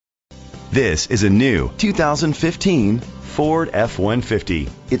This is a new 2015 Ford F-150.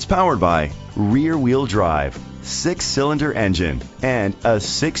 It's powered by rear-wheel drive, 6-cylinder engine, and a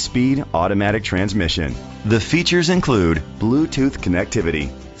 6-speed automatic transmission. The features include Bluetooth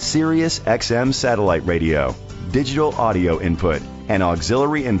connectivity, Sirius XM satellite radio, digital audio input, and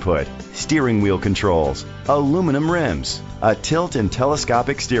auxiliary input, steering wheel controls, aluminum rims, a tilt and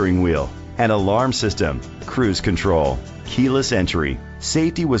telescopic steering wheel, an alarm system, cruise control, keyless entry.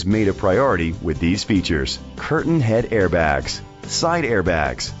 Safety was made a priority with these features: curtain head airbags, side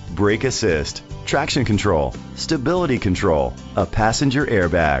airbags, brake assist, traction control, stability control, a passenger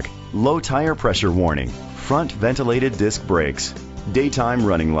airbag, low tire pressure warning, front ventilated disc brakes, daytime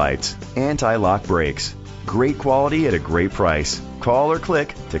running lights, anti-lock brakes. Great quality at a great price. Call or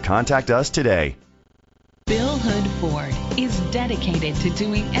click to contact us today. Bill Hood Ford is dedicated to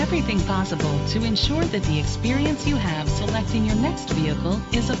doing everything possible to ensure that the experience you have selecting your next vehicle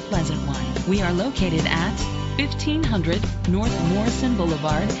is a pleasant one. We are located at 1500 North Morrison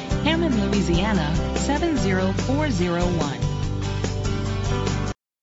Boulevard, Hammond, Louisiana 70401.